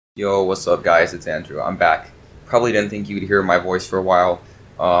Yo, what's up, guys? It's Andrew. I'm back. Probably didn't think you'd hear my voice for a while.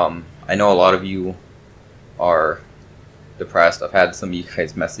 I know a lot of you are depressed. I've had some of you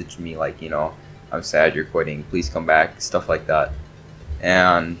guys message me like, I'm sad you're quitting. Please come back, stuff like that.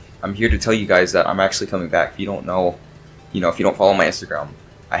 And I'm here to tell you guys that I'm actually coming back. If you don't know, if you don't follow my Instagram,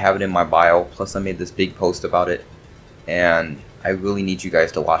 I have it in my bio. Plus, I made this big post about it. And I really need you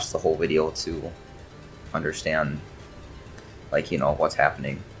guys to watch the whole video to understand, what's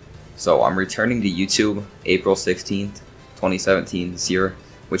happening. So I'm returning to YouTube April 16th, 2017 this year,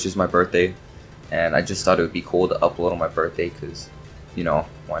 which is my birthday. And I just thought it would be cool to upload on my birthday because,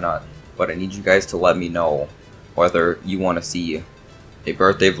 why not? But I need you guys to let me know whether you want to see a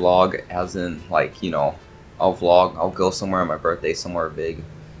birthday vlog, as in, I'll vlog, I'll go somewhere on my birthday, somewhere big,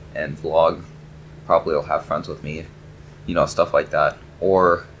 and vlog. Probably I'll have friends with me, stuff like that.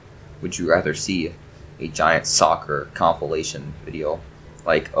 Or would you rather see a giant soccer compilation video?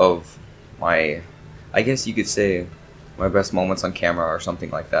 Of my, I guess you could say, my best moments on camera or something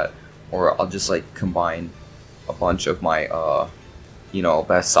like that. Or I'll just combine a bunch of my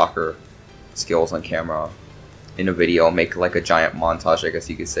best soccer skills on camera in a video, make a giant montage, I guess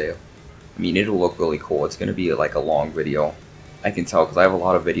you could say. I mean, it'll look really cool. It's gonna be a long video. I can tell because I have a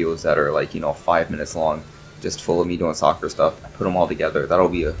lot of videos that are 5 minutes long, just full of me doing soccer stuff. I put them all together. That'll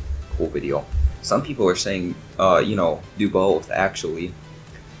be a cool video. Some people are saying, do both actually.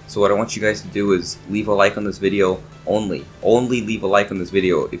 So what I want you guys to do is leave a like on this video only. Only leave a like on this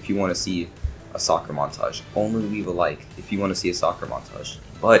video if you want to see a soccer montage. Only leave a like if you want to see a soccer montage.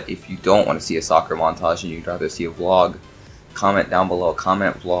 But if you don't want to see a soccer montage and you'd rather see a vlog, comment down below,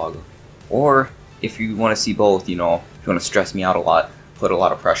 comment vlog. Or if you want to see both, if you want to stress me out a lot, put a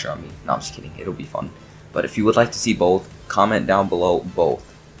lot of pressure on me. No, I'm just kidding, it'll be fun. But if you would like to see both, comment down below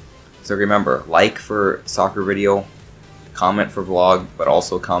both. So remember, like for soccer video, comment for vlog, but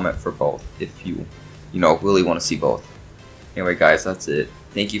also comment for both if you, really want to see both. Anyway, guys, that's it.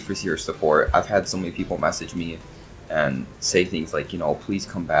 Thank you for your support. I've had so many people message me and say things like, please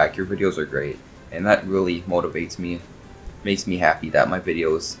come back. Your videos are great. And that really motivates me, makes me happy that my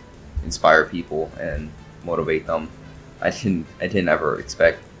videos inspire people and motivate them. I didn't ever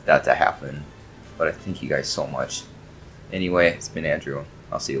expect that to happen, but I thank you guys so much. Anyway, it's been Andrew.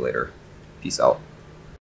 I'll see you later. Peace out.